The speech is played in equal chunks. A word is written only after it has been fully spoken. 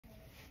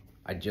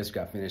I just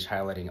got finished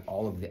highlighting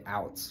all of the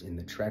outs in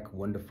the TREC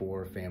 1 to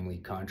 4 family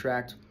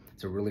contract.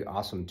 It's a really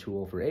awesome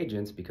tool for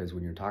agents because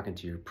when you're talking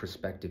to your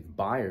prospective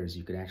buyers,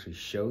 you can actually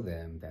show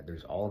them that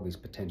there's all of these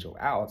potential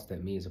outs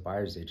that me as a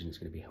buyer's agent is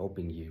going to be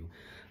helping you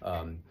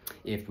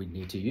if we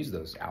need to use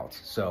those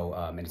outs. So,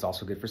 and it's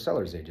also good for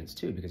seller's agents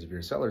too, because if you're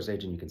a seller's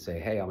agent, you can say,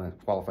 hey, I'm a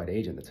qualified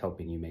agent that's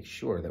helping you make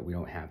sure that we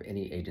don't have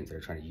any agents that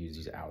are trying to use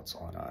these outs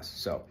on us.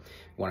 So,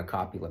 want a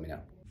copy? Let me know.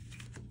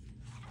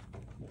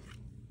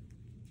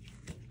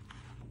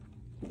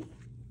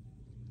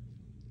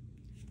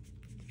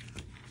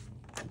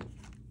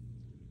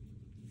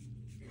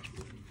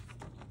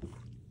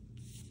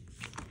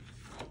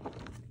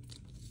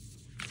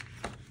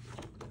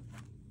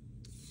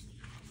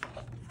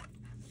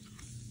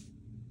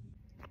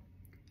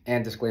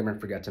 And disclaimer,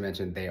 forgot to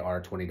mention, they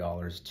are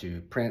 $20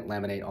 to print,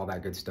 laminate, all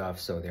that good stuff.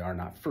 So they are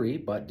not free,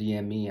 but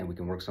DM me and we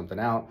can work something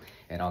out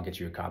and I'll get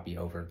you a copy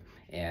over.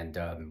 And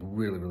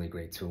really, really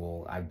great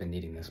tool. I've been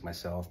needing this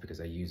myself because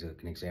I use an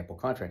example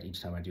contract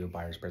each time I do a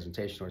buyer's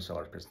presentation or a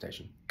seller's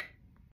presentation.